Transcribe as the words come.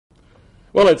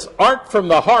Well, it's Art from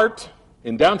the Heart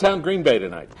in downtown Green Bay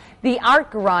tonight. The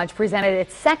Art Garage presented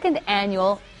its second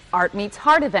annual Art Meets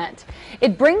Heart event.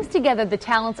 It brings together the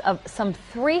talents of some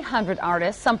 300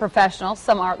 artists, some professionals,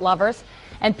 some art lovers,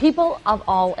 and people of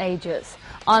all ages.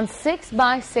 On 6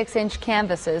 by 6 inch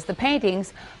canvases, the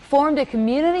paintings formed a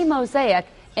community mosaic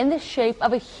in the shape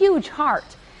of a huge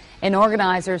heart. And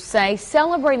organizers say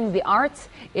celebrating the arts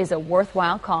is a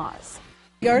worthwhile cause.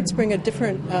 The arts bring a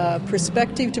different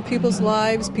perspective to people's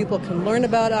lives. People can learn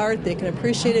about art, they can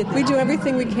appreciate it. We do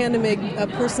everything we can to make a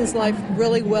person's life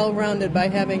really well-rounded by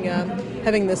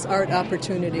having this art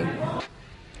opportunity.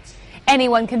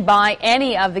 Anyone can buy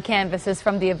any of the canvases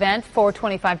from the event for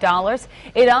 $25.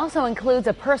 It also includes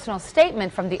a personal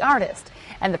statement from the artist,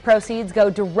 and the proceeds go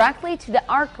directly to the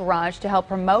Art Garage to help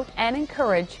promote and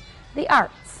encourage the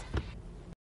arts.